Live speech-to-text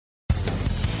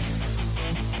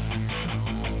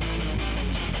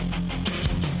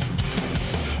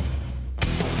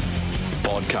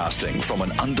broadcasting from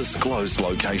an undisclosed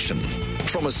location,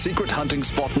 from a secret hunting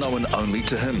spot known only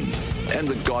to him, and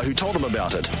the guy who told him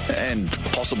about it, and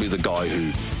possibly the guy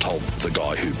who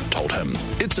told him.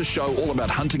 It's a show all about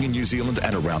hunting in New Zealand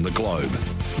and around the globe.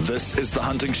 This is The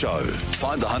Hunting Show.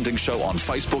 Find The Hunting Show on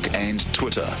Facebook and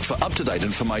Twitter for up-to-date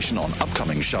information on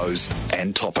upcoming shows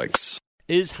and topics.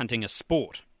 Is hunting a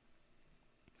sport?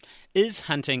 Is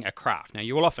hunting a craft? Now,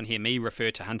 you will often hear me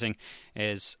refer to hunting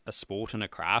as a sport and a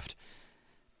craft.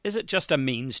 Is it just a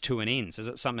means to an ends? Is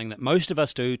it something that most of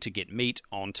us do to get meat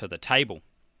onto the table?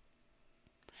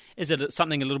 Is it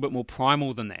something a little bit more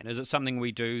primal than that? Is it something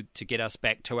we do to get us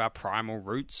back to our primal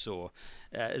roots? Or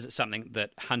is it something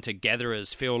that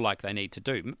hunter-gatherers feel like they need to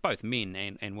do, both men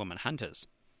and women hunters?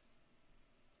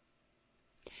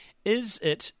 Is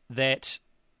it that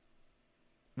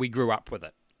we grew up with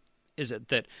it? Is it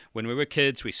that when we were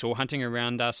kids we saw hunting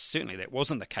around us? Certainly that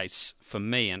wasn't the case for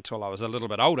me until I was a little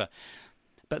bit older.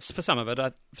 But for some of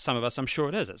us, I'm sure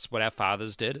it is. It's what our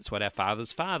fathers did. It's what our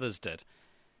fathers' fathers did.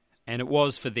 And it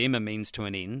was for them a means to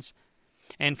an ends.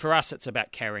 And for us, it's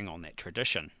about carrying on that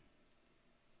tradition.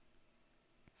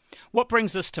 What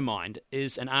brings this to mind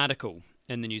is an article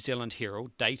in the New Zealand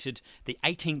Herald dated the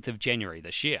 18th of January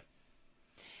this year.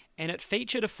 And it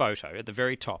featured a photo at the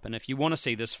very top. And if you want to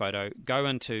see this photo, go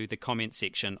into the comment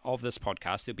section of this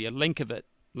podcast. There'll be a link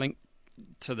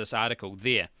to this article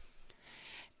there.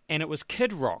 And it was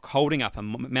Kid Rock holding up a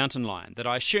mountain lion that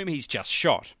I assume he's just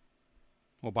shot.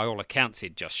 Or by all accounts,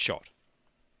 he'd just shot.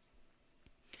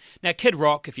 Now, Kid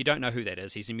Rock, if you don't know who that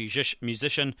is, he's a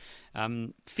musician,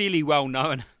 fairly well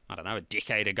known, I don't know, a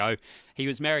decade ago. He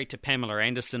was married to Pamela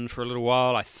Anderson for a little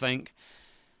while, I think.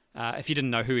 If you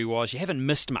didn't know who he was, you haven't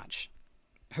missed much.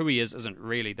 Who he is isn't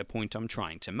really the point I'm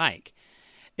trying to make.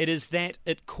 It is that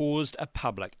it caused a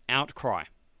public outcry.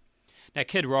 Now,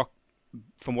 Kid Rock,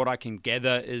 from what I can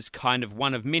gather, is kind of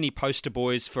one of many poster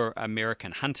boys for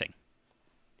American hunting.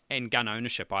 And gun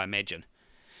ownership, I imagine.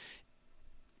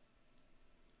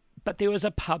 But there was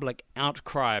a public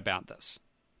outcry about this.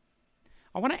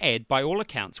 I want to add, by all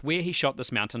accounts, where he shot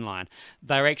this mountain lion,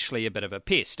 they're actually a bit of a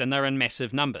pest, and they're in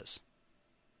massive numbers.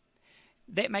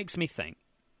 That makes me think,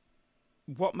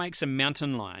 what makes a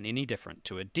mountain lion any different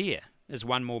to a deer? Is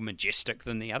one more majestic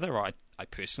than the other? I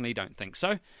personally don't think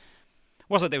so.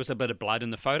 Was it there was a bit of blood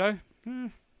in the photo?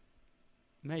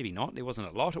 Maybe not. There wasn't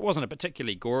a lot. It wasn't a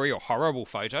particularly gory or horrible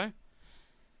photo.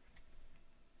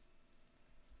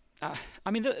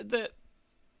 I mean, the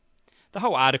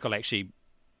whole article actually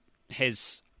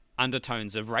has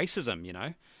undertones of racism, you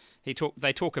know.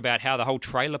 They talk about how the whole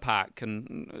trailer park,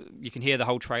 and you can hear the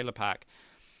whole trailer park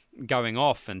going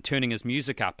off and turning his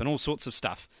music up and all sorts of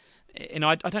stuff. And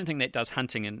I don't think that does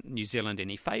hunting in New Zealand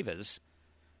any favours.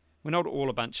 We're not all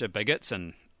a bunch of bigots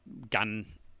and gun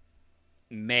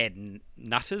mad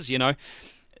nutters, you know.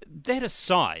 That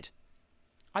aside,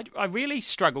 I really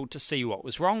struggled to see what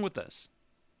was wrong with this.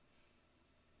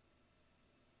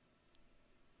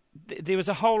 There was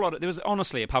a whole lot. There was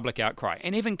honestly a public outcry,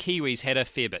 and even Kiwis had a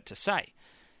fair bit to say.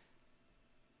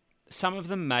 Some of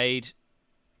them made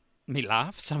me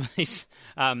laugh. Some of these,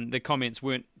 the comments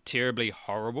weren't terribly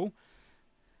horrible.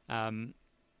 One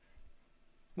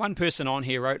person on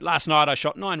here wrote, "Last night I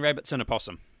shot 9 rabbits and a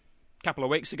possum. A couple of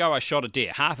weeks ago I shot a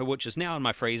deer, half of which is now in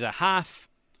my freezer, half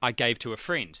I gave to a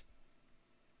friend."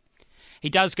 He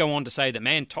does go on to say that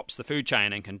man tops the food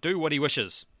chain and can do what he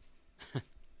wishes.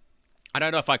 I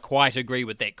don't know if I quite agree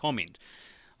with that comment.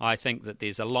 I think that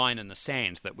there's a line in the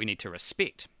sand that we need to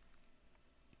respect.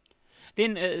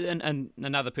 Then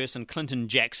another person, Clinton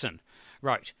Jackson,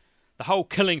 wrote, "The whole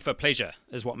killing for pleasure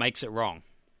is what makes it wrong.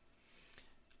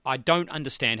 I don't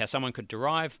understand how someone could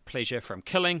derive pleasure from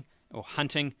killing or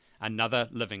hunting another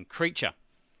living creature."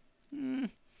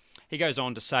 He goes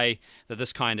on to say that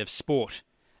this kind of sport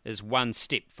is one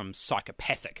step from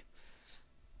psychopathic.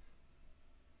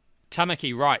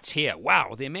 Tamaki writes here,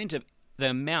 "Wow, the amount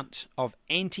of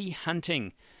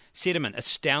anti-hunting sentiment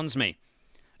astounds me.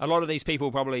 A lot of these people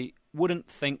probably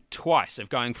wouldn't think twice of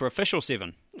going for a fish or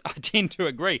 7. I tend to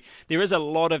agree. There is a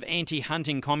lot of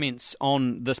anti-hunting comments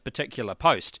on this particular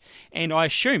post, and I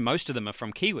assume most of them are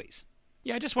from Kiwis.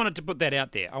 Yeah, I just wanted to put that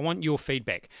out there. I want your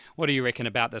feedback. What do you reckon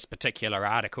about this particular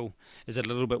article? Is it a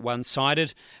little bit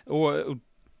one-sided? Or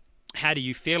how do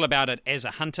you feel about it as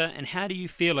a hunter? And how do you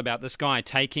feel about this guy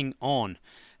taking on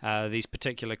these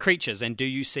particular creatures? And do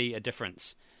you see a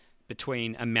difference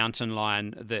between a mountain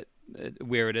lion that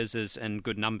where it is in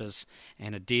good numbers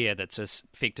and a deer that's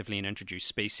effectively an introduced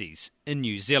species in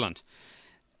New Zealand?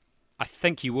 I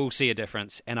think you will see a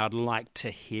difference, and I'd like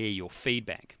to hear your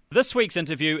feedback. This week's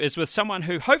interview is with someone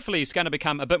who hopefully is going to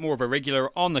become a bit more of a regular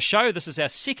on the show. This is our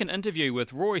second interview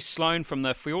with Roy Sloan from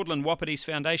the Fiordland Wapitis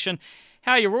Foundation.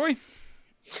 How are you, Roy?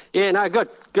 Yeah, no, good.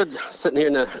 Good sitting here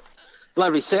in the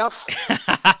lovely south.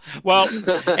 Well,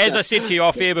 as I said to you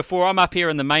off air before, I'm up here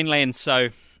in the mainland, so,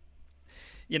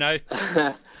 you know.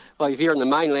 Well, if you're in the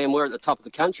mainland, we're at the top of the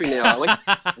country now, are we?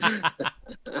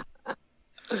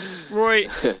 Roy,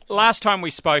 last time we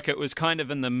spoke, it was kind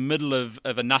of in the middle of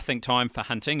a nothing time for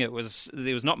hunting. There was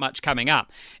not much coming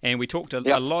up, and we talked a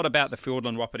lot about the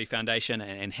Fiordland Wapiti Foundation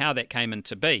and how that came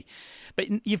into be.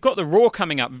 But you've got the Raw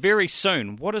coming up very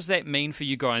soon. What does that mean for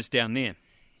you guys down there?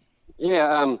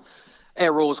 Yeah,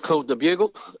 our Raw's called the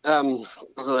Bugle,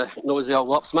 because of the noisy old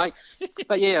wops, mate.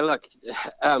 But yeah, look,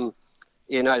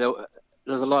 you know,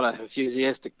 there's a lot of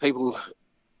enthusiastic people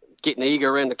getting eager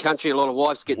around the country. A lot of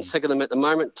wives getting sick of them at the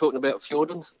moment, talking about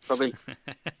Fiordlands. Probably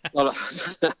a lot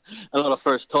of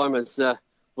first timers.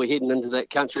 We're heading into that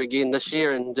country again this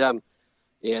year, and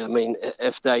yeah, I mean,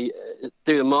 if they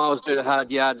do the miles, do the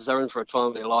hard yards, they're in for a time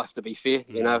of their life. To be fair,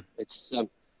 you know, it's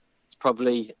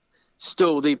probably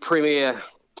still the premier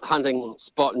hunting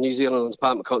spot in New Zealand's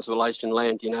Department of Conservation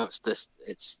land. You know,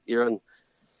 it's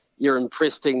you're in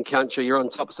pristine country. You're on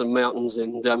top of some mountains,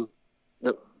 and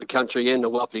the country and the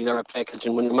Wapiti, they're a package,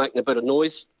 and when you're making a bit of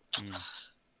noise,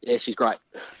 yeah, she's great.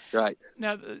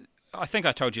 Now, I think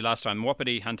I told you last time,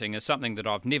 Wapiti hunting is something that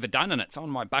I've never done, and it's on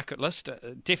my bucket list.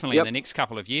 Definitely in the next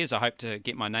couple of years, I hope to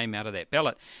get my name out of that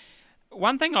ballot.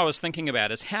 One thing I was thinking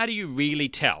about is how do you really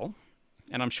tell,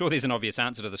 and I'm sure there's an obvious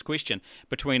answer to this question,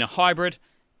 between a hybrid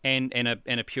and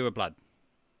a pure blood?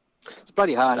 It's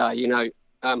bloody hard, you know,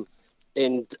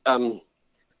 and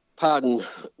pardon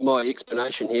my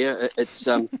explanation here, it's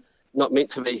not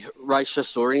meant to be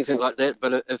racist or anything like that,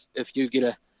 but if you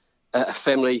get a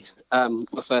family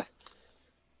with a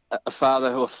father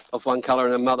of one colour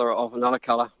and a mother of another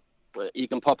colour, you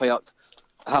can pop out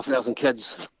 500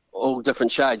 kids, all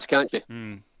different shades, can't you?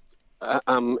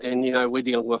 And, you know, we're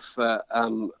dealing with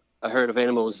a herd of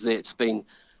animals that's been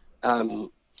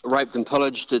raped and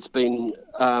pillaged. It's been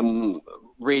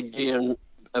red deer and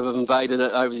have invaded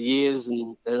it over the years,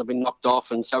 and they've been knocked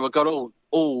off, and so we've got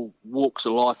all walks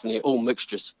of life in there, all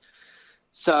mixtures.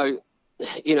 So,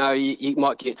 you know, you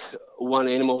might get one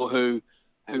animal who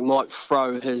might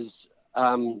throw his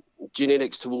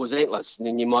genetics towards antlers, and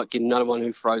then you might get another one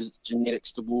who throws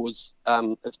genetics towards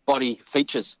its body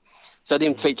features. So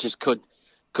them features could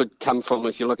come from,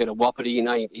 if you look at a Wapiti, you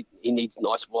know, he needs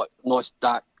nice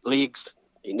dark legs,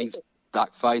 he needs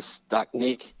dark face, dark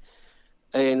neck,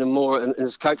 and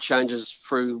his coat changes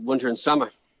through winter and summer.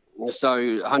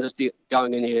 So hunters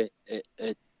going in here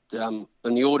in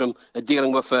the autumn are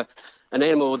dealing with an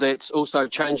animal that's also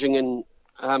changing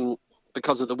in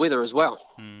because of the weather as well.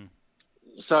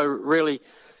 So really,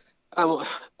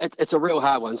 it's a real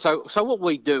hard one. So what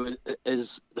we do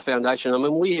is the foundation. I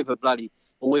mean, we have when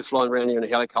we're flying around here in a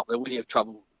helicopter, we have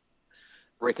trouble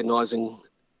recognising.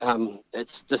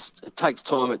 It takes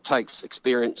time, it takes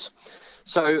experience.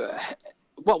 So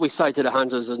what we say to the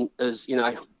hunters is, you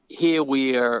know, here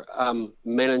we are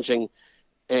managing,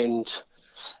 and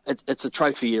it's a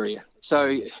trophy area.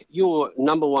 So your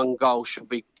number one goal should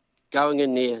be going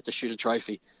in there to shoot a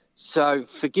trophy. So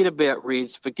forget about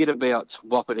reds, forget about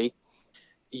Wapiti.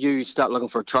 You start looking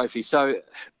for a trophy. So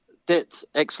that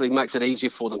actually makes it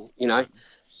easier for them, you know.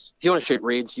 If you want to shoot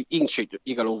reds, you can shoot.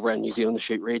 You got all around New Zealand to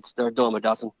shoot reds. They're a dime a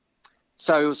dozen.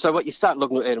 So what you start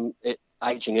looking at them at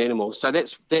aging animals. So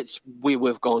that's where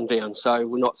we've gone down. So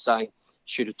we're not saying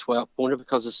shoot a 12-pointer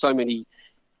because there's so many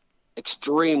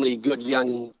extremely good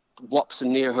young wops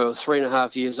in there who are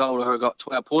 3.5 years old who have got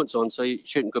 12 points on. So you're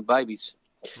shooting good babies.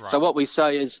 Right. So what we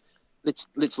say is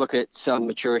let's look at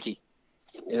maturity.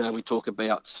 You know, we talk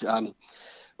about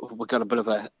we've got a bit of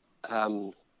a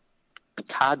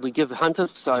card we give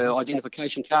hunters, so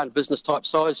identification card, business type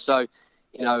size. So,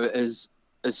 you know, as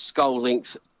skull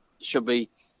length should be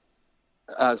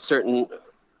a certain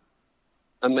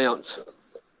amount.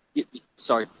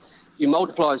 You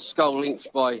multiply skull length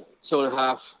by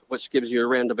 2.5, which gives you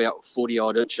around about 40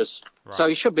 odd inches. Right. So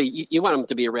you want them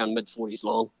to be around mid-40s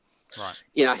long. Right.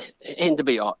 You know, and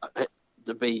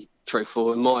to be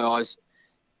truthful, in my eyes,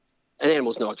 an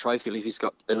animal's not a trophy if he's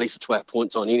got at least 12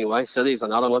 points on anyway. So there's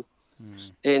another one.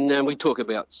 And we talk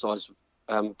about size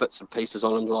bits and pieces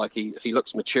on him, like if he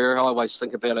looks mature. I always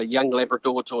think about a young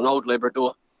Labrador to an old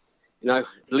Labrador, you know,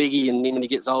 leggy, and then when he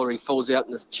gets older, he falls out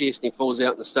in the chest and he falls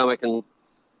out in the stomach and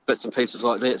bits and pieces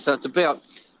like that. So it's about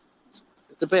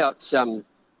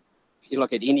if you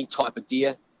look at any type of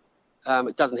deer,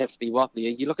 It doesn't have to be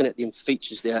wapiti. You're looking at them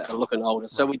features that are looking older.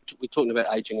 So we're talking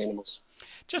about aging animals.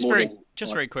 Just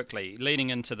very quickly, leading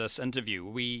into this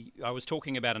interview, I was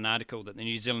talking about an article that the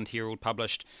New Zealand Herald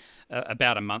published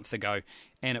about a month ago,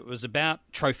 and it was about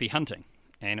trophy hunting.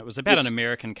 And it was about an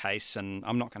American case, and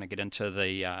I'm not going to get into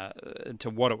into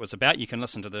what it was about. You can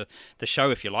listen to the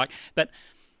show if you like. But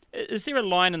is there a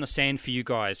line in the sand for you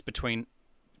guys between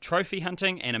trophy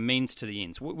hunting and a means to the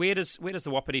ends? Where does the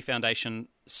Wapiti Foundation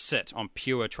sit on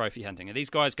pure trophy hunting? Are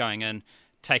these guys going in,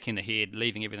 taking the head,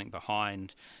 leaving everything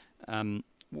behind?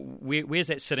 Where's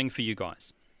that sitting for you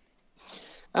guys?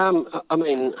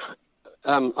 I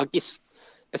guess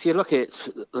if you look at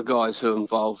the guys who are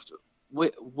involved,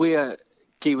 we're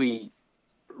Kiwi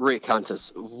wreck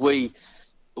hunters.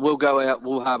 We'll go out,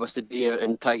 we'll harvest a deer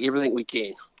and take everything we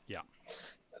can. Yeah.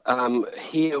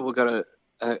 Here we've got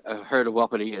a herd of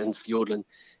wapiti in Fiordland,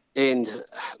 and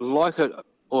like it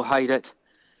or hate it,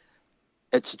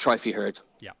 it's a trophy herd.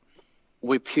 Yeah.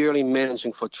 We're purely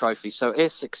managing for trophy. So our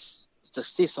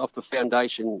success of the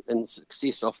foundation and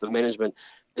success of the management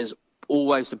is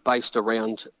always based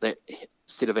around that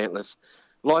set of antlers.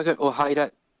 Like it or hate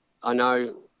it, I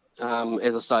know,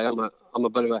 as I say, I'm a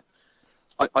bit of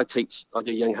I teach, I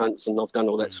do young hunts, and I've done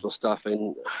all that sort of stuff,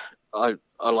 and I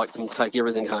like them to take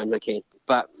everything home they can.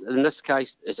 But in this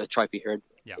case, it's a trophy herd,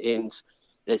 and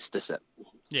that's just it.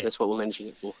 Yeah. That's what we're managing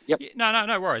it for. Yep. Yeah,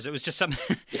 no worries. It was just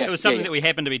something. It was something that we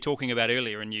happened to be talking about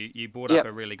earlier, and you brought up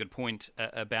a really good point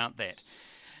about that.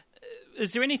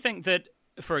 Is there anything that,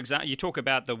 for example, you talk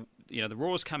about the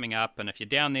Raws coming up, and if you're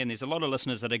down there, and there's a lot of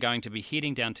listeners that are going to be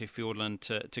heading down to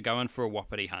Fiordland to go in for a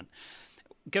wapiti hunt.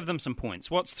 Give them some points.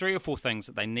 What's 3 or 4 things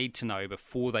that they need to know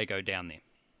before they go down there?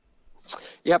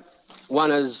 Yep.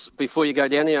 One is, before you go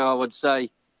down there, I would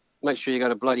say, make sure you got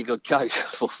a bloody good coat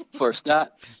for a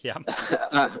start. Yeah.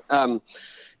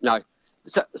 No.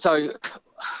 So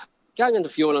going into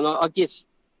Fiordland, I guess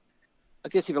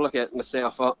if you look at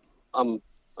myself, I'm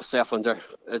a Southlander.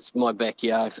 It's my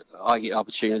backyard. I get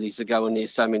opportunities to go in there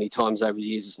so many times over the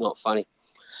years. It's not funny.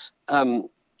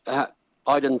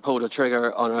 I didn't pull the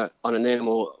trigger on an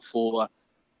animal for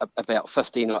about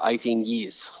 15 or 18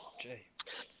 years. Gee.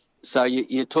 So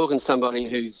you're talking somebody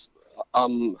who's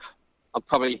I'm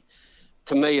probably,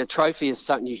 to me, a trophy is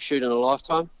something you shoot in a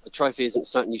lifetime. A trophy isn't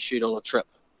something you shoot on a trip.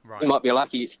 Right. You might be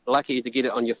lucky to get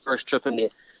it on your first trip in there.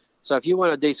 So if you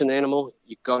want a decent animal,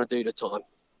 you've got to do the time.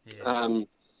 Yeah.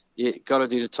 You've got to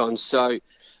do the time. So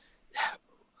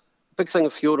big thing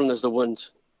of Fiordland is the wind.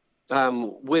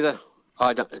 Weather,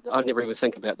 I never even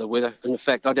think about the weather. In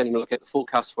fact, I don't even look at the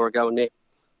forecast before I go in there.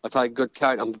 I take a good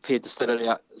coat. I'm prepared to sit it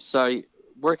out. So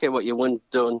work out what your wind's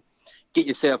doing. Get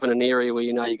yourself in an area where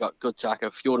you know you got good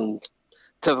taka. Fiordland's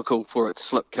typical for its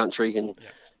slip country, and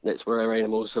that's where our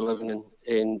animals are living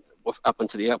and up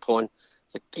into the Alpine.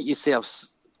 So get yourself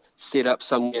set up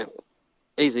somewhere,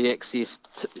 easy access,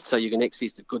 so you can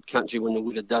access the good country when the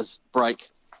weather does break.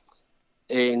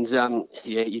 And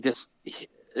there's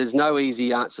no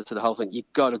easy answer to the whole thing.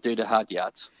 You've got to do the hard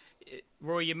yards.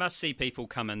 Roy, you must see people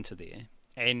come into there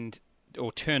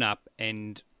or turn up,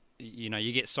 and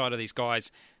you get sight of these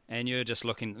guys, and you're just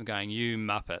looking and going, you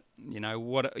muppet,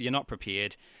 what? You're not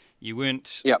prepared. You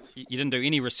weren't. Yep. You didn't do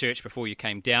any research before you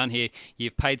came down here.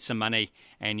 You've paid some money,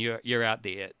 and you're out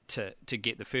there to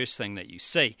get the first thing that you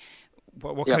see.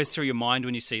 What goes through your mind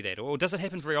when you see that, or does it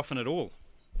happen very often at all?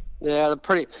 Yeah, they're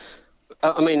pretty.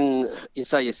 I mean, you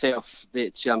say yourself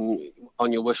that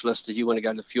on your wish list that you want to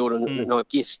go to Fiordland, and I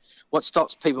guess what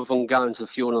stops people from going to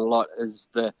Fiordland a lot is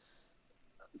the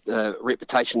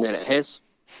reputation that it has.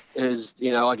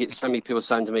 I get so many people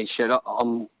saying to me, "Shit,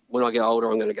 when I get older,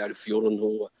 I'm going to go to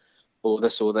Fiordland or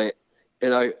this or that."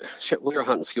 Shit, we were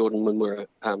hunting Fiordland when we were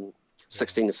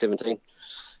 16 to 17,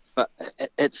 but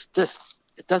it's just,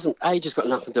 age has got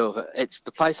nothing to do with it.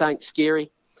 The place ain't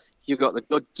scary. You've got the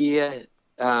good gear.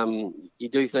 You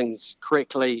do things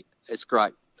correctly, it's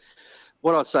great.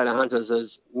 What I'd say to hunters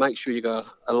is make sure you got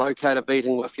a locator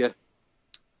beating with you,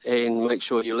 and make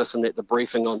sure you listen at the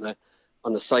briefing on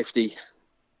the safety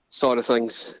side of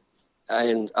things,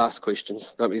 and ask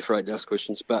questions. Don't be afraid to ask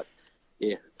questions. But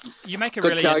yeah, you make a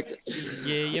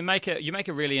you make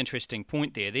a really interesting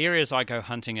point there. The areas I go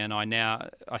hunting in,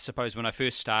 I suppose when I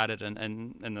first started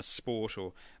in the sport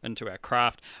or into our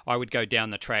craft, I would go down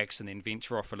the tracks and then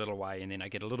venture off a little way, and then I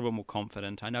get a little bit more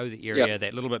confident. I know the area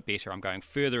that little bit better. I'm going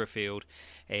further afield,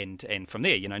 and from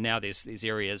there, now there's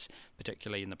areas,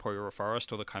 particularly in the Poiora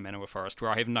Forest or the Kaimanawa Forest, where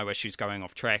I have no issues going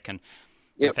off track, and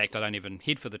In fact, I don't even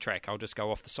head for the track. I'll just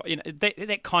go off the side.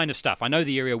 That kind of stuff. I know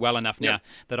the area well enough now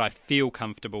that I feel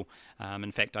comfortable.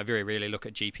 In fact, I very rarely look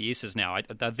at GPSs now.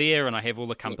 They're there, and I have all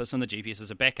the compass and the GPS as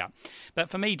a backup. But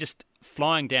for me, just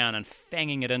flying down and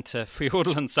fanging it into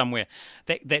Fiordland somewhere,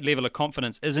 that level of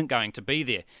confidence isn't going to be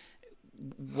there.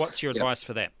 What's your advice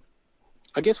for that?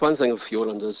 I guess one thing with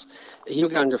Fiordland is, you're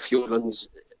going to Fiordlands,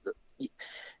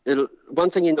 one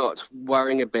thing you're not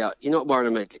worrying about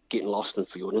getting lost in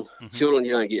Fiordland. Fiordland,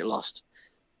 you don't get lost.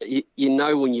 You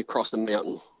know when you cross the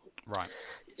mountain. Right.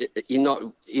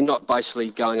 You're not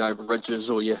basically going over ridges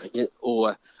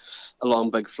or along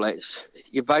big flats.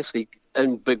 You're basically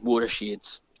in big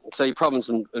watersheds. So your problems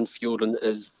in Fiordland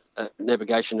is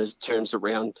navigation turns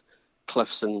around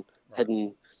cliffs and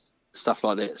hidden stuff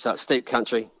like that. So it's steep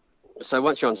country. So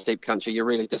once you're on steep country, you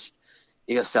really just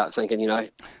start thinking,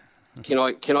 can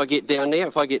I get down there?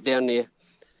 If I get down there,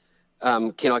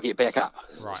 can I get back up?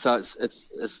 Right. So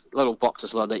it's little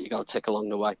boxes like that you got to tick along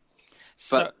the way.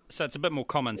 So it's a bit more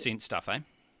common sense stuff, eh?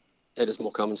 It is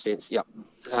more common sense. Yep.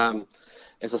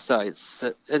 As I say,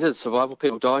 it is survival.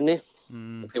 People die in there.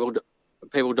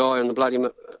 People die on the bloody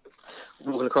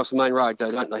walking across the main road,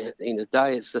 though, don't they? At the end of the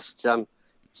day, it's just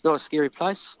it's not a scary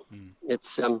place.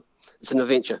 It's an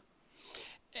adventure.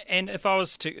 And if I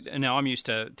was to now, I'm used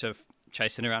to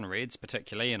chasing around reds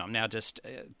particularly, and I'm now just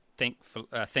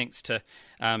thanks to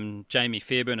Jamie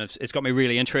Fairburn, it's got me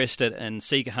really interested in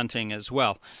seeker hunting as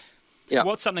well. Yeah.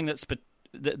 What's something that's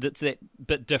that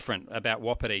bit different about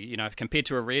Wapiti, compared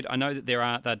to a red? I know that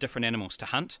they're different animals to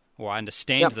hunt, or I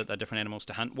understand that they're different animals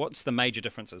to hunt. What's the major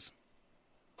differences?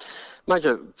 When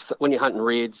you're hunting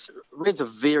reds are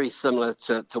very similar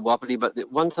to Wapiti, but the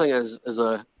one thing is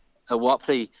a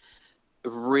Wapiti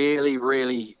really,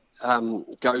 really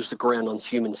goes to ground on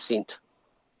human scent.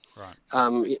 Right.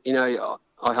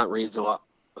 I hunt reds a lot.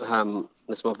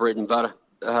 That's my bread and butter.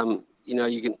 I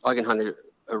can hunt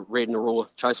a red in a raw,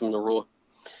 chase him in a raw.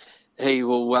 He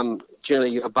will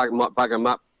generally might bugger him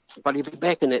up, but he'll be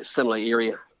back in that similar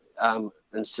area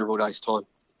in several days' time.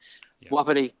 Yep.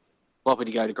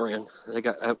 Wapiti go to ground. They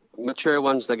go mature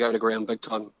ones. They go to ground big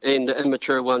time, and the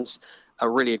immature ones are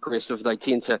really aggressive. They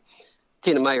tend to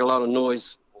make a lot of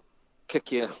noise,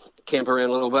 kick your camp around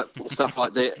a little bit, and stuff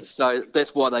like that. So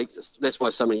that's why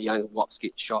so many young wops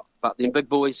get shot. But then big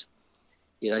boys,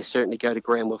 they certainly go to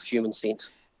ground with human scent.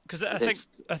 Because I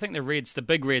think the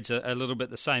big reds are a little bit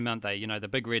the same, aren't they? The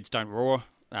big reds don't roar.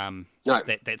 No.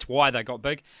 That's why they got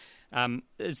big.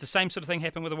 Is the same sort of thing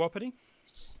happen with the Wapiti?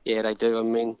 Yeah, they do. I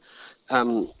mean,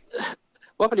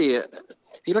 Wapiti, if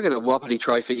you look at a Wapiti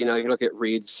trophy, you look at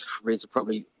reds are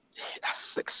probably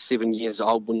 6-7 years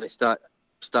old when they start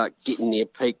getting their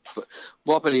peak. But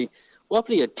Wapiti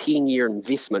a 10-year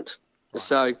investment. Right.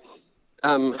 So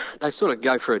they sort of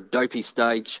go for a dopey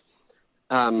stage.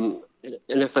 And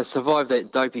if they survive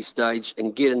that dopey stage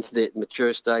and get into that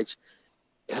mature stage,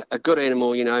 a good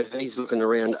animal, if he's looking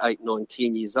around 8, 9,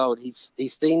 10 years old, he's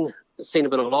seen a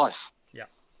bit of life. Yeah.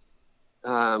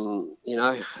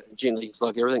 Generally it's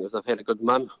like everything. If they've had a good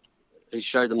mum who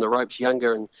showed them the ropes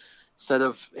younger, and so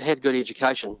they've had good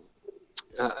education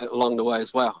along the way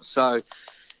as well. So,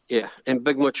 yeah, and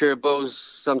big mature bulls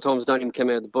sometimes don't even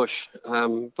come out of the bush,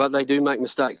 but they do make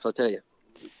mistakes, I tell you.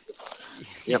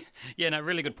 Yep. Yeah, no,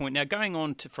 really good point. Now, going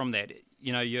on from that,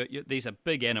 these are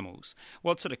big animals.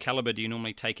 What sort of calibre do you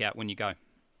normally take out when you go?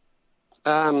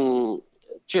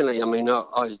 Generally, I mean,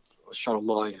 I shot on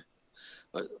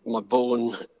my bull,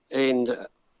 and in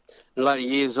later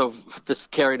years I've just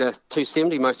carried a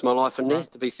 270 most of my life in there,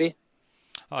 to be fair.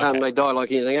 Okay. They die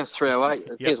like anything else,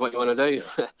 308. It depends what you want to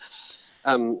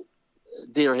do.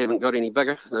 Deer haven't got any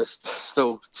bigger. They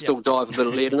still dive a bit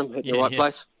of lead in them at the right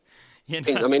place. Yeah,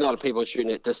 no. I mean, a lot of people are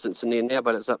shooting at distance in there now,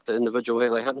 but it's up to the individual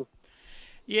how they hunt them.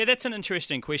 Yeah, that's an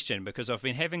interesting question, because I've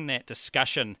been having that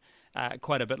discussion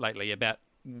quite a bit lately about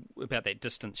that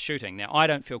distance shooting. Now, I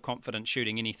don't feel confident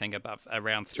shooting anything above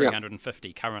around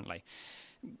 350 currently.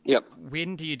 Yep.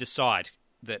 When do you decide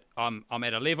that I'm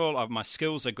at a level of my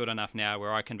skills are good enough now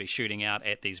where I can be shooting out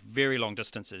at these very long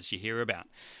distances you hear about?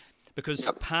 Because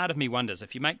part of me wonders,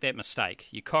 if you make that mistake,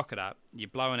 you cock it up, you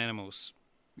blow an animal's,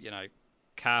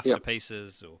 calf to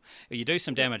pieces, or you do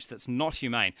some damage that's not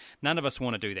humane. None of us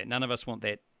want to do that. None of us want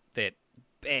that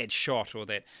bad shot or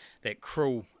that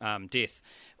cruel death.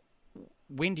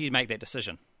 When do you make that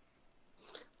decision?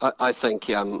 I think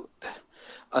you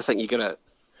got to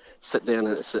sit down,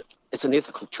 and it's an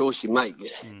ethical choice you make.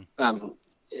 I've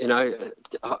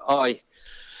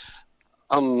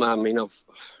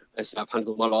hunted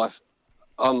all my life.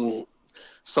 I'm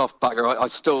soft bugger.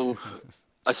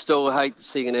 I still hate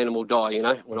seeing an animal die.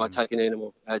 When I take an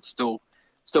animal, it still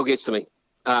gets to me.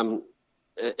 And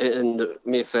the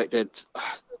mere fact that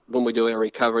when we do our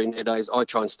recovery nowadays, I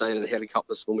try and stay in the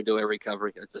helicopters when we do our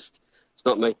recovery. It's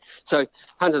not me. So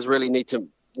hunters really need to,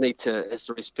 as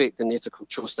the respect and ethical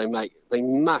choice they make, they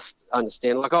must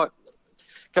understand. Like, I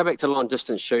go back to long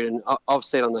distance shooting. I've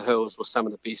sat on the hills with some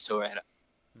of the best who are at it.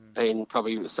 And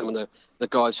probably some of the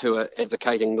guys who are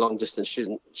advocating long distance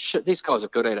shooting. These guys are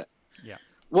good at it. Yeah.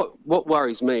 What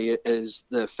worries me is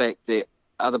the fact that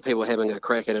other people are having a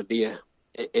crack at a deer,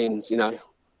 and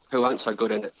who aren't so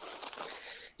good at it.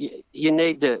 You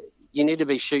need to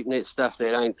be shooting at stuff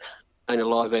that ain't a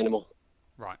live animal.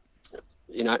 Right.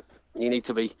 You need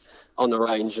to be on the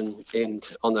range and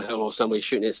on the hill or somewhere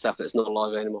shooting at stuff that's not a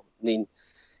live animal, and then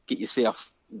get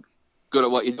yourself good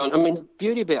at what you're doing. I mean, the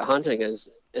beauty about hunting is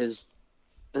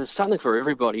there's something for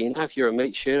everybody. If you're a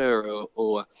meat shooter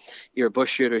or you're a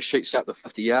bush shooter who shoots up to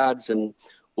 50 yards,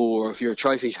 or if you're a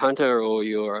trophy hunter, or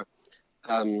you're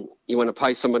you want to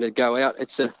pay someone to go out,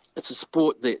 it's a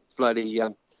sport that bloody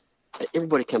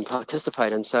everybody can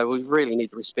participate in. So we really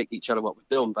need to respect each other what we're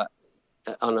doing. But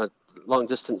on a long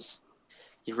distance,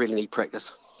 you really need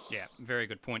practice. Yeah, very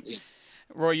good point. Yeah.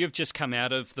 Roy, you've just come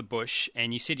out of the bush,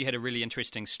 and you said you had a really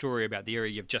interesting story about the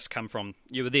area you've just come from.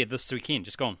 You were there this weekend,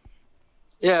 just gone.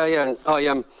 Yeah.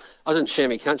 I was in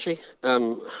chamois country.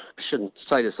 I shouldn't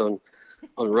say this on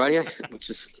radio, which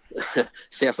is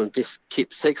Southland's best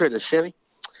kept secret is chamois.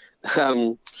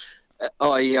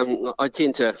 I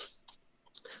tend to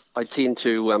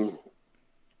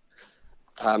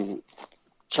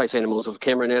chase animals with a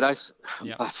camera nowadays.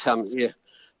 Yep. But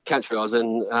country I was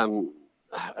in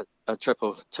a trip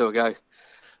or two ago,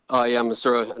 I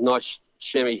saw a nice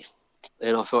chamois,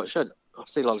 and I thought, shit, I've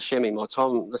seen a lot of chamois in my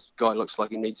time. This guy looks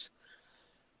like he needs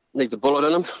a bullet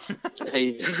in him.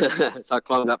 So I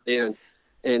climbed up there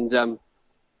and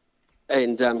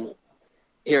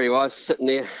here he was sitting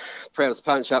there, proud as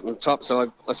punch up on top.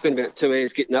 So I spent about 2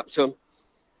 hours getting up to him.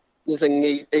 The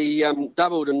thing he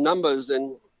doubled in numbers,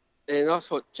 and I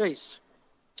thought, geez,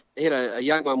 he had a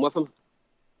young one with him.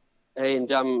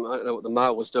 And I don't know what the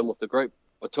male was doing with the group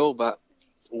at all, but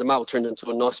the male turned into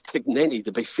a nice big nanny,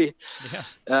 to be fair.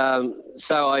 Yeah.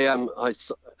 So I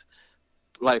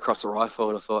laid across the rifle,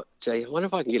 and I thought, gee, I wonder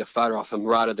if I can get a photo of him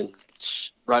rather than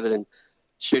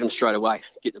shoot him straight away,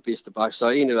 get the best of both. So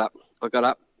I got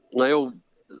up, and they all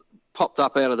popped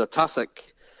up out of the tussock.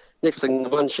 Next thing,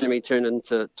 one chamois turned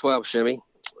into 12 chamois.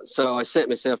 So I sat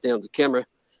myself down with the camera,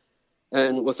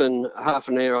 and within half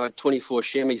an hour, I had 24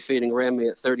 chamois feeding around me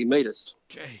at 30 metres.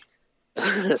 Gee.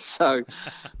 So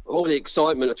all the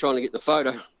excitement of trying to get the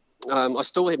photo, I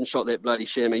still haven't shot that bloody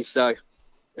chamois. So,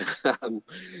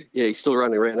 he's still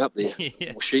running around up there.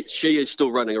 Yeah. Well, she is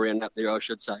still running around up there, I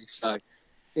should say. So,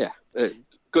 yeah,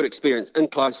 good experience in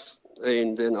close,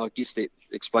 and I guess that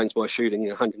explains my shooting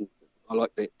and hunting. I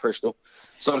like that personal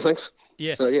side of things.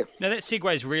 Yeah. So, yeah. Now, that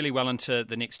segues really well into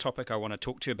the next topic I want to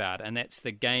talk to you about, and that's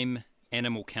the Game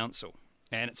Animal Council.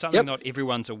 And it's something not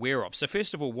everyone's aware of. So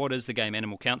first of all, what is the Game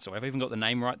Animal Council? Have I even got the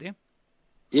name right there?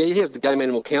 Yeah, you have the Game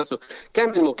Animal Council. Game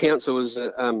Animal Council is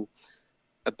a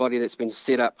body that's been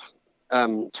set up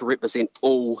to represent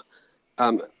all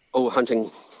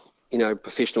hunting,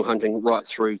 professional hunting right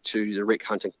through to the rec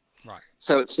hunting. Right.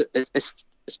 So it's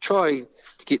try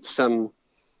to get some,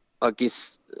 I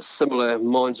guess, similar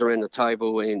minds around the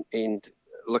table and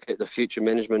look at the future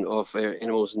management of our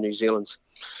animals in New Zealand.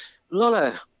 A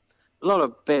lot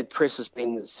of bad press has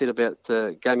been said about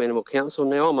the Game Animal Council.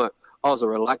 Now I was a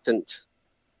reluctant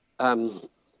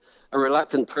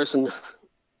person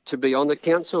to be on the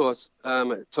council.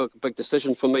 It took a big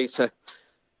decision for me to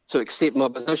accept my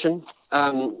position.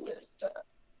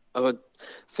 I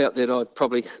felt that I'd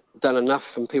probably done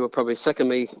enough, and people were probably sick of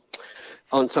me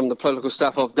on some of the political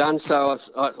stuff I've done. So it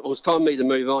was time for me to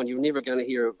move on. You're never going to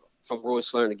hear from Roy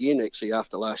Sloan again. Actually,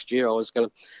 after last year, I was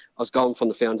gone from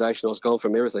the foundation. I was gone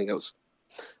from everything. I was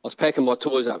packing my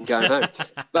toys up and going home.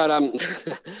 But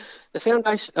the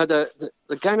foundation, the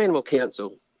Game Animal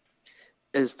Council,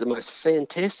 is the most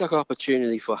fantastic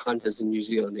opportunity for hunters in New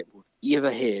Zealand that we've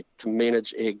ever had to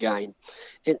manage our game.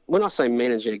 And when I say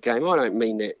manage our game, I don't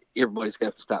mean that everybody's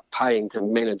going to have to start paying to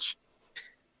manage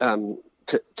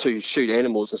to shoot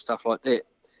animals and stuff like that.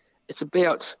 It's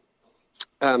about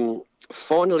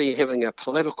finally having a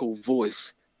political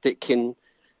voice that can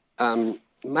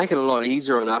make it a lot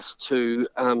easier on us to,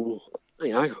 for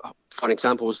an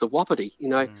example, was the Wapiti.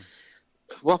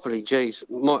 Wapiti, geez,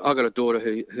 I got a daughter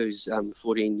who's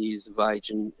 14 years of age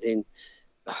and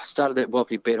started that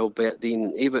Wapiti battle back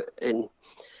then, and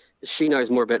she knows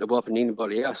more about the Wapiti than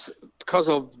anybody else because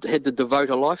I've had to devote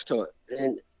a life to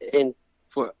it. And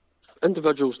for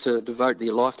individuals to devote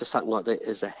their life to something like that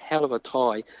is a hell of a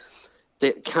tie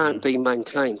that can't be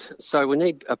maintained. So we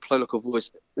need a political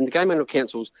voice. And the Game Animal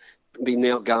Council's been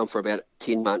now going for about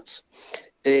 10 months.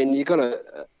 And you've got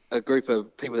a group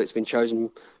of people that's been chosen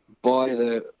by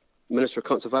the Minister of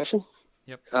Conservation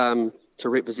to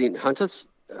represent hunters.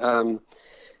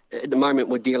 At the moment,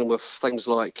 we're dealing with things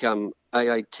like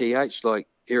AATH, like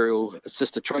aerial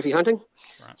assisted trophy hunting.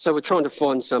 Right. So we're trying to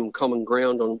find some common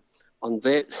ground on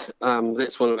that.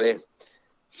 That's one of our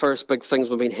first big things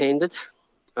we've been handed,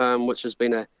 which has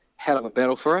been a hell of a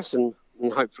battle for us, and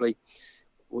hopefully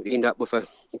we'll end up with a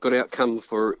good outcome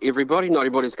for everybody. Not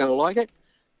everybody's going to like it,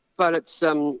 but it's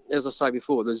as I say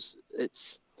before,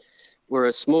 we're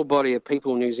a small body of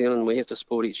people in New Zealand, and we have to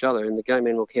support each other, and the Game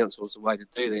Animal Council is the way to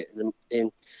do that.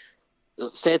 And the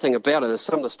sad thing about it is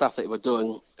some of the stuff that we're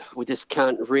doing, we just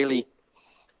can't really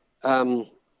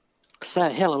say a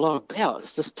hell of a lot about.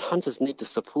 It's just hunters need to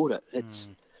support it.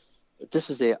 This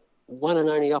is their one and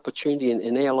only opportunity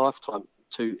in our lifetime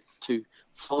to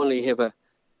finally have a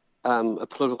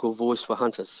political voice for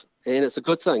hunters, and it's a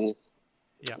good thing.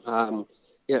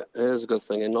 It is a good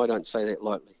thing, and I don't say that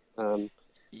lightly.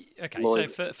 Okay, so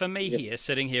for me here,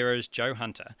 sitting here as Joe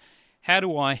Hunter, how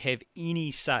do I have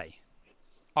any say?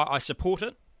 I support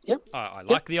it. Yep. I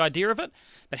like the idea of it,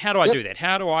 but how do I do that?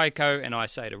 How do I go and I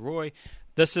say to Roy,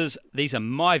 these are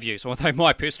my views, although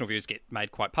my personal views get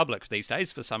made quite public these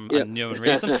days for some unknown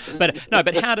reason. But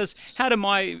how do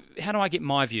I get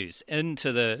my views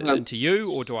into you,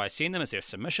 or do I send them? Is there a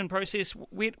submission process?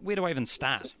 Where do I even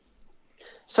start?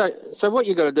 So what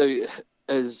you've got to do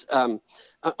is, and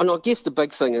I guess the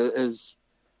big thing is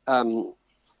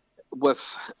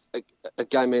with a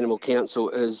Game Animal Council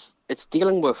is it's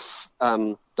dealing with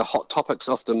the hot topics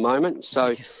of the moment.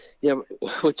 So,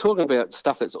 we're talking about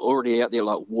stuff that's already out there,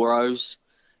 like Warrows,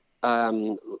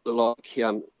 like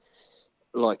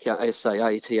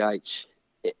ATH,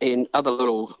 and other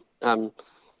little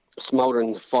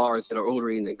smouldering fires that are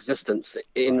already in existence.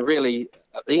 And really,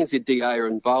 the NZDA are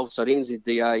involved, so the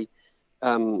NZDA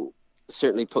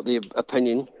certainly put their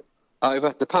opinion over.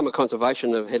 The Department of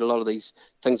Conservation have had a lot of these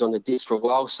things on their desk for a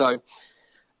while. So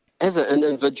as an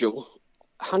individual,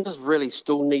 hunters really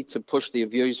still need to push their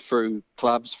views through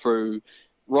clubs,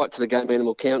 right to the Game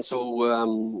Animal Council. We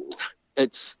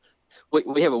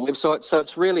have a website, so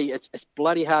it's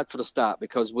bloody hard for the start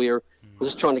because we're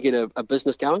just trying to get a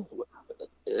business going.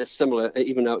 It's similar,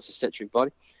 even though it's a statutory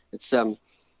body. It's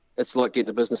like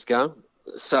getting a business going.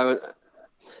 So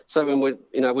when we're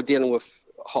dealing with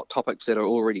hot topics that are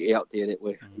already out there, that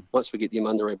once we get them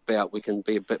under our belt, we can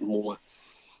be a bit more,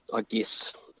 I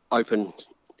guess, open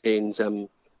and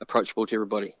approachable to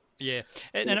everybody. Yeah,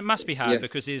 and it must be hard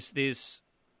because there's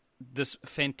this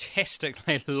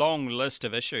fantastically long list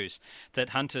of issues that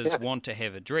hunters want to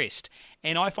have addressed.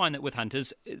 And I find that with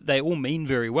hunters, they all mean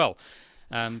very well.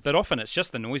 But often it's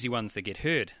just the noisy ones that get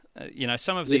heard.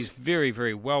 Some of these very,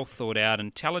 very well thought out,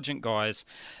 intelligent guys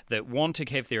that want to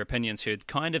have their opinions heard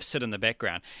kind of sit in the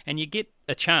background. And you get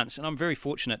a chance, and I'm very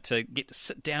fortunate to get to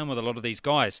sit down with a lot of these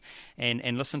guys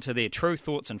and listen to their true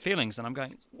thoughts and feelings. And I'm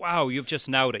going, wow, you've just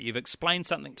nailed it. You've explained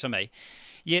something to me.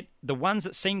 Yet the ones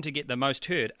that seem to get the most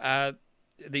heard are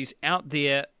these out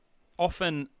there,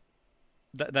 often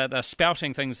they're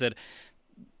spouting things that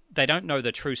they don't know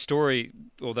the true story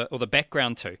or the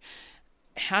background to.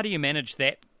 How do you manage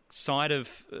that side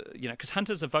of, because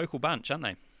hunters are a vocal bunch, aren't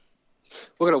they?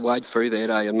 We're going to wade through that,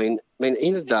 eh? I mean,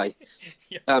 end of the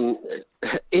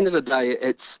day,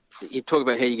 it's you talk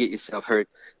about how you get yourself hurt,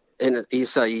 and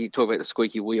you talk about the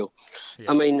squeaky wheel.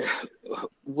 Yeah. I mean,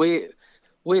 we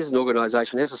as an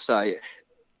organisation, as I say,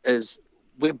 is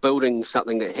we're building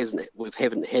something that we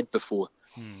haven't had before.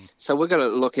 So we're going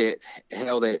to look at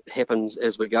how that happens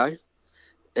as we go.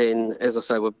 And as I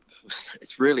say,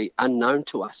 it's really unknown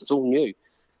to us. It's all new.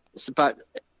 But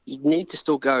you need to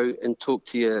still go and talk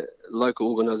to your local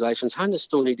organisations. Hunters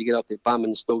still need to get up their bum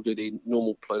and still do their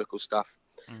normal political stuff,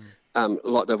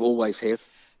 like they've always have,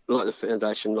 like the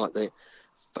foundation, like that.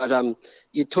 But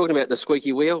you're talking about the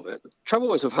squeaky wheel.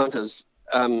 Trouble is with hunters,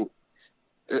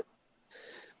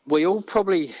 we all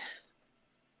probably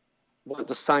want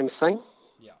the same thing.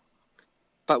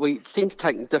 But we seem to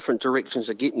take different directions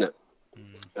of getting it.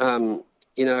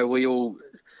 We all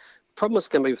problem is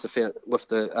going to be with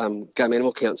the Game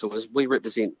Animal Council is we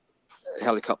represent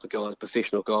helicopter guys,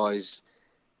 professional guys,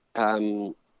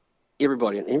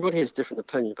 everybody, and everybody has different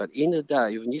opinions. But at the end of the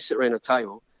day, when you sit around a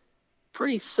table,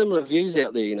 pretty similar views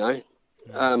out there.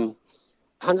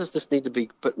 Hunters just need to be a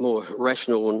bit more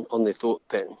rational on their thought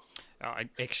pattern.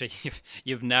 Actually,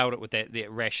 you've nailed it with that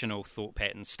rational thought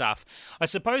pattern stuff. I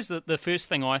suppose that the first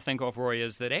thing I think of, Roy,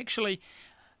 is that actually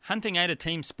hunting ain't a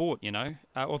team sport,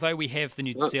 although we have the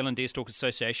New Zealand Deerstalk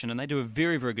Association and they do a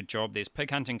very, very good job. There's pig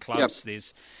hunting clubs,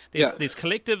 there's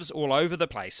collectives all over the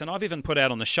place. And I've even put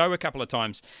out on the show a couple of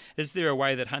times, is there a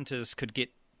way that hunters could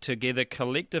get together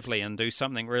collectively and do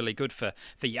something really good for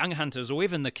young hunters or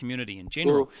even the community in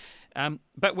general?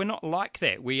 But we're not like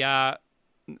that. We are...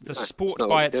 The sport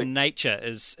by its nature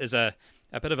is a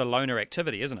bit of a loner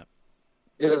activity, isn't it?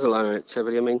 It is a loner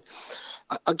activity. I mean,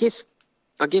 I guess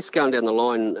going down the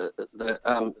line,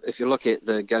 if you look at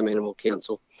the Game Animal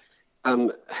Council,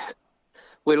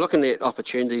 we're looking at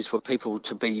opportunities for people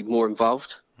to be more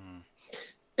involved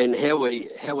and how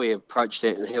we approach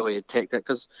that and how we attack that.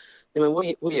 Because I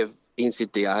mean, we have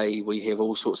NZDA, we have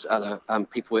all sorts of other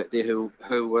people out there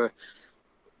who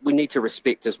we need to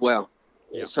respect as well.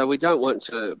 Yep. So we don't want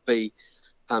to be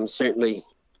certainly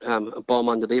a bomb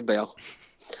under their bell.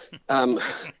 So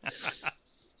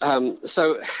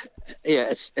yeah,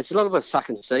 it's a little bit of suck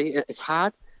and see. It's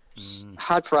hard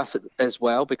for us as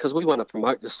well because we want to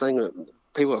promote this thing.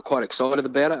 People are quite excited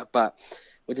about it, but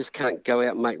we just can't go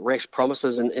out and make rash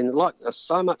promises. And like there's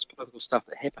so much political stuff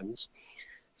that happens,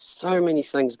 so many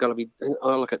things got to be.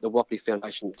 I look at the Wapiti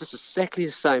Foundation. This is exactly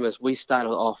the same as we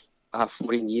started off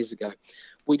 14 years ago.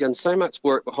 We done so much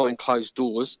work behind closed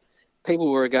doors. People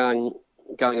were going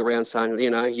around saying,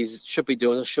 you should be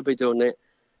doing this, should be doing that.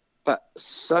 But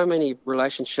so many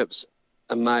relationships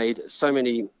are made, so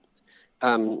many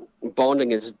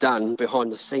bonding is done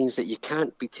behind the scenes that you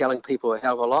can't be telling people a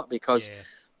hell of a lot because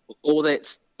all that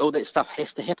stuff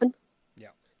has to happen. Yeah,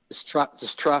 this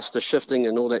trust, the shifting,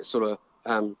 and all that sort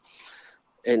of,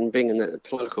 and being in the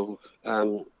political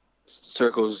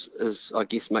circles is, I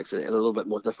guess, makes it a little bit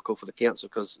more difficult for the council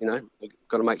because we've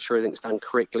got to make sure everything's done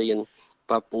correctly and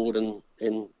above board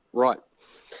and right.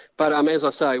 But as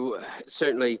I say,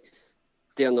 certainly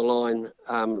down the line,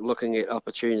 looking at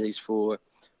opportunities for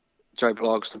Joe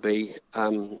Bloggs to be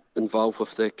involved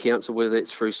with the council, whether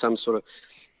it's through some sort of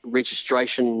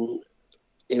registration,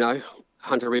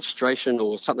 hunter registration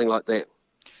or something like that.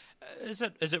 Is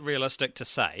it realistic to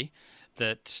say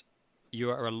that you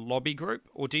are a lobby group,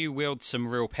 or do you wield some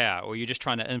real power, or are you just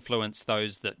trying to influence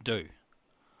those that do?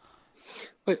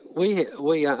 We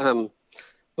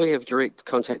have direct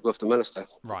contact with the minister,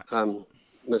 right?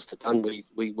 Mr. Dunn,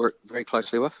 we work very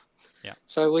closely with. Yeah.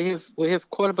 So we have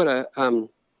quite a bit of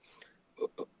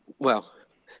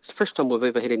it's the first time we've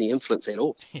ever had any influence at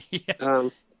all. Yeah.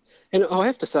 And I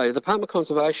have to say, the Department of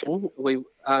Conservation, in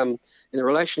the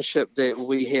relationship that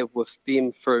we have with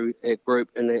them through our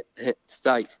group in that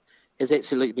state, has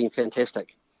absolutely been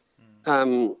fantastic.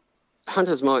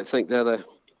 Hunters might think they're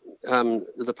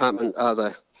the department are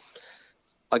the,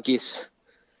 I guess,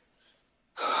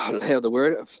 I don't know how to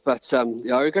word it, but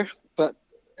the ogre, but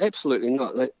absolutely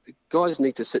not. The guys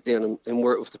need to sit down and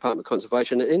work with the Department of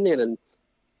Conservation. And in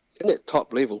that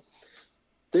top level,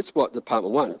 that's what the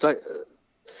department want.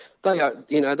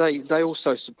 They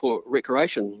also support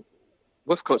recreation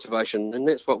with conservation, and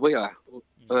that's what we are.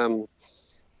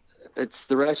 It's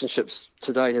the relationships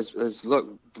today has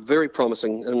looked very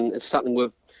promising, and it's something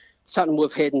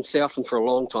we've had in Southland for a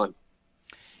long time.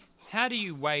 How do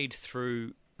you wade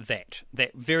through that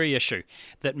very issue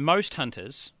that most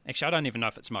hunters, actually I don't even know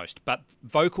if it's most, but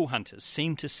vocal hunters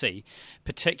seem to see,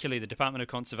 particularly the Department of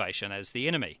Conservation, as the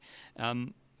enemy?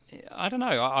 I don't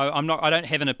know. I don't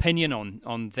have an opinion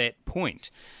on that point.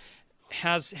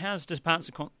 How is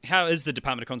the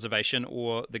Department of Conservation,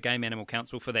 or the Game Animal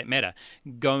Council for that matter,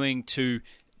 going to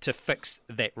fix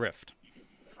that rift?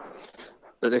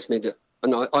 That's needed.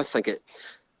 And I think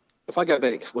if I go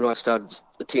back when I started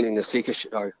attending the Seeker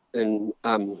show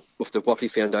with the Wapiti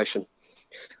Foundation,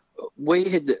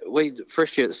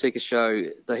 first year at the Seeker show,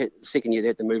 the second year they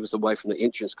had to move us away from the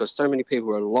entrance because so many people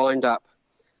were lined up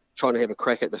trying to have a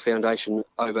crack at the foundation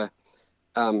over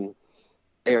our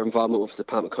involvement with the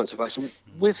Department of Conservation.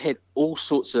 We've had all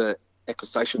sorts of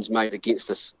accusations made against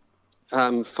us.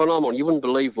 Phenomenal. You wouldn't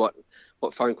believe what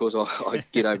phone calls I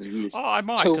get over the years. Oh, I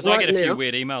might, because I get a few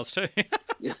weird emails too.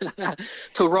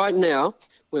 Till right now,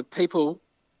 where people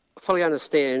fully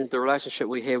understand the relationship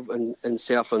we have in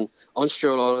Southland, on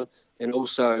Stewart Island, and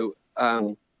also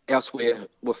elsewhere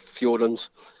with Fjordlands,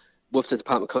 with the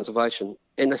Department of Conservation.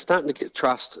 And they're starting to get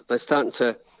trust. They're starting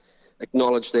to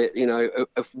acknowledge that,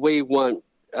 if we want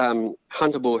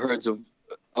huntable herds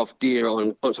of deer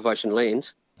on conservation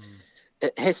lands,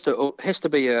 it has to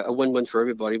be a win-win for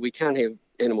everybody. We can't have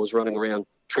animals running around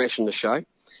trashing the show.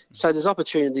 So there's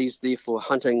opportunities there for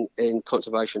hunting and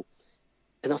conservation.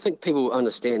 And I think people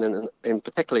understand, and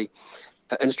particularly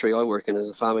industry I work in is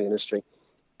the farming industry,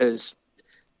 is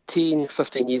 10,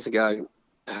 15 years ago,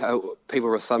 people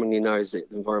were thumbing their nose at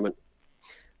the environment.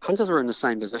 Hunters were in the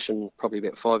same position probably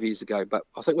about 5 years ago, but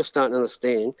I think we're starting to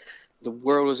understand the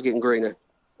world is getting greener,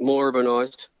 more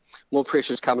urbanised, more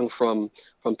pressures coming from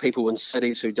people in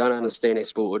cities who don't understand our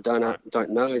sport or don't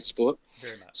know our sport.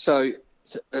 Very much. So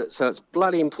it's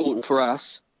bloody important for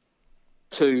us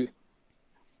to,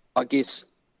 I guess,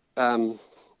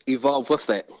 evolve with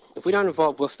that. If we don't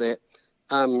evolve with that,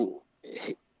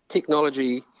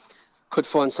 technology could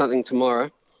find something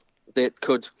tomorrow that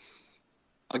could,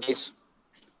 I guess,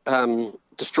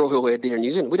 destroy all our deer in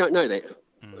New Zealand. We don't know that.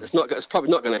 It's probably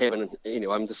not going to happen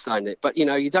anyway. I'm just saying that. But,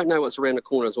 you don't know what's around the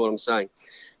corner is what I'm saying.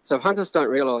 So if hunters don't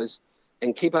realise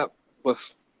and keep up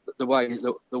with the way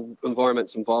the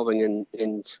environment's evolving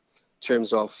in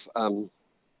terms of,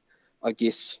 I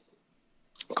guess,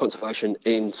 conservation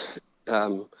and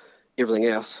everything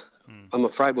else, I'm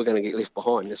afraid we're going to get left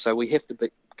behind. So we have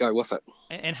to go with it.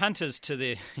 And hunters, to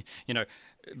their,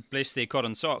 bless their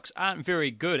cotton socks, aren't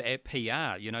very good at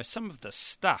PR. Some of the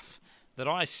stuff that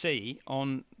I see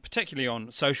particularly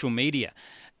on social media.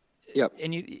 Yep.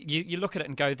 And you look at it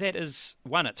and go, that is,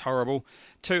 one, it's horrible.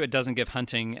 Two, it doesn't give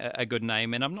hunting a good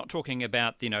name. And I'm not talking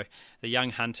about, the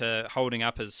young hunter holding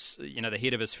up his, the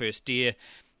head of his first deer,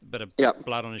 bit of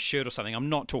blood on his shirt or something. I'm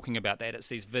not talking about that. It's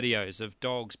these videos of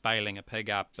dogs bailing a pig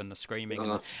up and the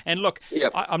screaming. And look,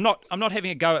 I'm not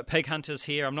having a go at pig hunters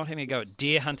here. I'm not having a go at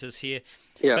deer hunters here.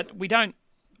 But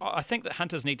I think that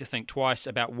hunters need to think twice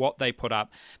about what they put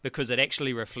up, because it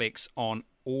actually reflects on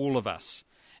all of us.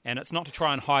 And it's not to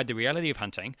try and hide the reality of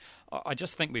hunting. I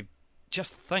just think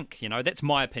that's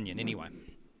my opinion anyway.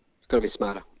 It's got to be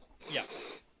smarter. Yeah.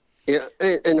 Yeah,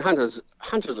 and hunters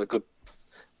are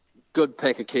good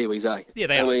pack of Kiwis, eh? Yeah,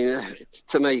 they are. I mean,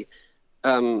 to me,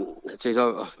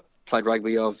 I've played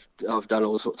rugby, I've done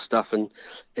all sorts of stuff, and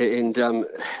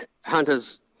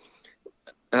hunters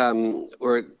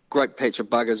were a great patch of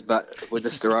buggers, but we're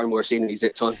just their own worst enemies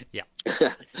at time. Yeah.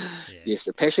 Yes,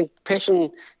 the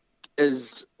passion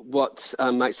is what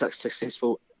makes us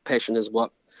successful. Passion is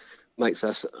what makes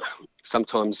us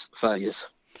sometimes failures.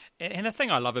 And the thing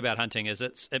I love about hunting is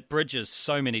it bridges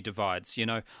so many divides.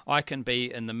 I can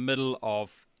be in the middle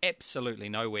of absolutely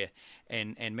nowhere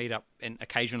and meet up, and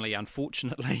occasionally,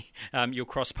 unfortunately, you'll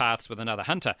cross paths with another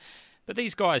hunter. But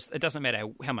these guys, it doesn't matter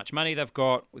how much money they've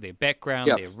got, their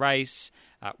background, their race,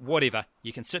 whatever.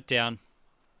 You can sit down,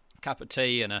 cup of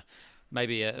tea and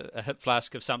maybe a hip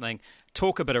flask of something,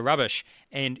 talk a bit of rubbish,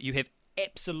 and you have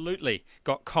absolutely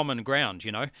got common ground,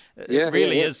 It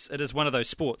really is. It is one of those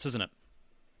sports, isn't it?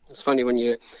 It's funny when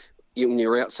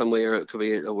you're out somewhere, it could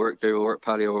be a work do or work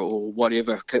party or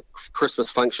whatever,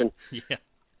 Christmas function. Yeah.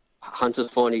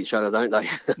 Hunters find each other, don't they?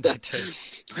 They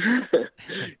do.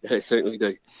 They certainly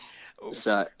do.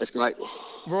 So it's great.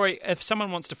 Roy, if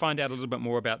someone wants to find out a little bit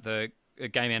more about the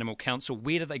Game Animal Council,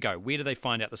 where do they go? Where do they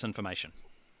find out this information?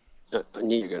 I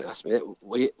knew you were going to ask me that.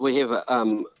 We have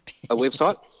a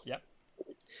website. Yep.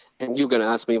 And you're going to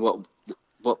ask me what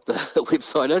the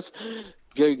website is.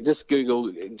 Just Google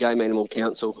Game Animal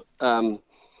Council.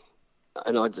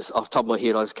 And off the top of my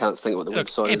head, I just can't think what the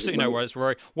website is. Absolutely no worries,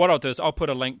 Rory. What I'll do is I'll put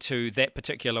a link to that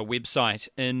particular website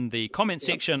in the comment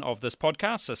section of this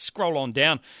podcast. So scroll on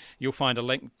down. You'll find a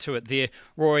link to it there.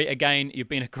 Roy, again, you've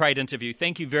been a great interview.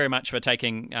 Thank you very much for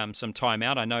taking some time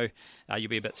out. I know you'll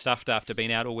be a bit stuffed after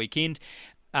being out all weekend.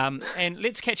 And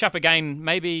let's catch up again,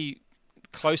 maybe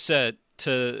closer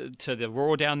to the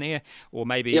Raw down there, or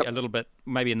maybe a little bit,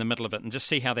 maybe in the middle of it, and just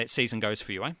see how that season goes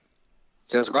for you, eh?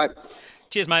 Sounds great.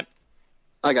 Cheers, mate.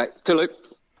 Okay, toodaloo.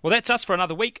 Well, that's us for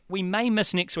another week. We may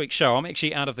miss next week's show. I'm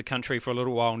actually out of the country for a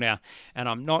little while now, and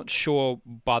I'm not sure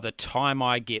by the time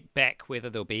I get back whether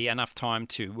there'll be enough time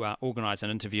to organise an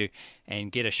interview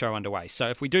and get a show underway. So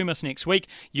if we do miss next week,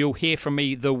 you'll hear from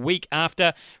me the week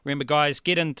after. Remember, guys,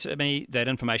 get into me that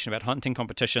information about hunting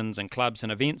competitions and clubs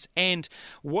and events and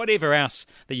whatever else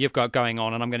that you've got going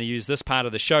on, and I'm going to use this part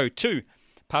of the show to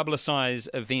publicise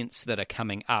events that are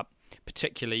coming up,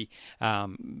 particularly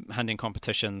hunting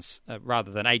competitions rather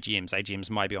than AGMs. AGMs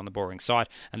might be on the boring side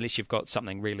unless you've got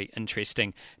something really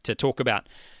interesting to talk about.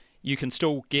 You can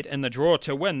still get in the draw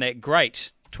to win that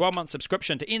great 12-month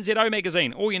subscription to NZO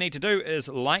magazine. All you need to do is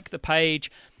like the page,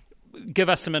 give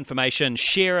us some information,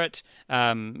 share it,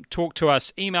 talk to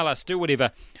us, email us, do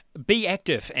whatever. Be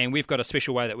active, and we've got a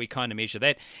special way that we kind of measure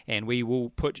that, and we will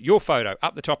put your photo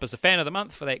up the top as the fan of the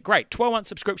month for that great 12-month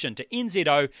subscription to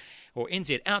NZO or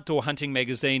NZ Outdoor Hunting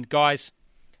Magazine. Guys,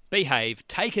 behave,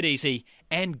 take it easy,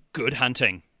 and good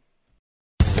hunting.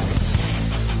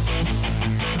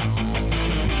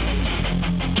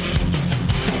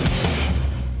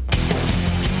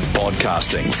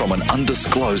 broadcasting from an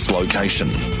undisclosed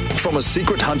location, from a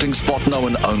secret hunting spot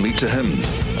known only to him,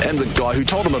 and the guy who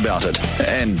told him about it,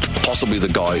 and possibly the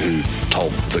guy who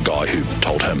told the guy who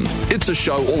told him. It's a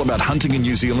show all about hunting in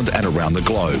New Zealand and around the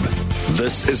globe.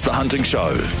 This is The Hunting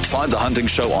Show. Find The Hunting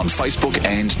Show on Facebook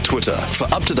and Twitter for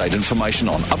up-to-date information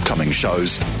on upcoming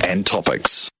shows and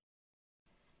topics.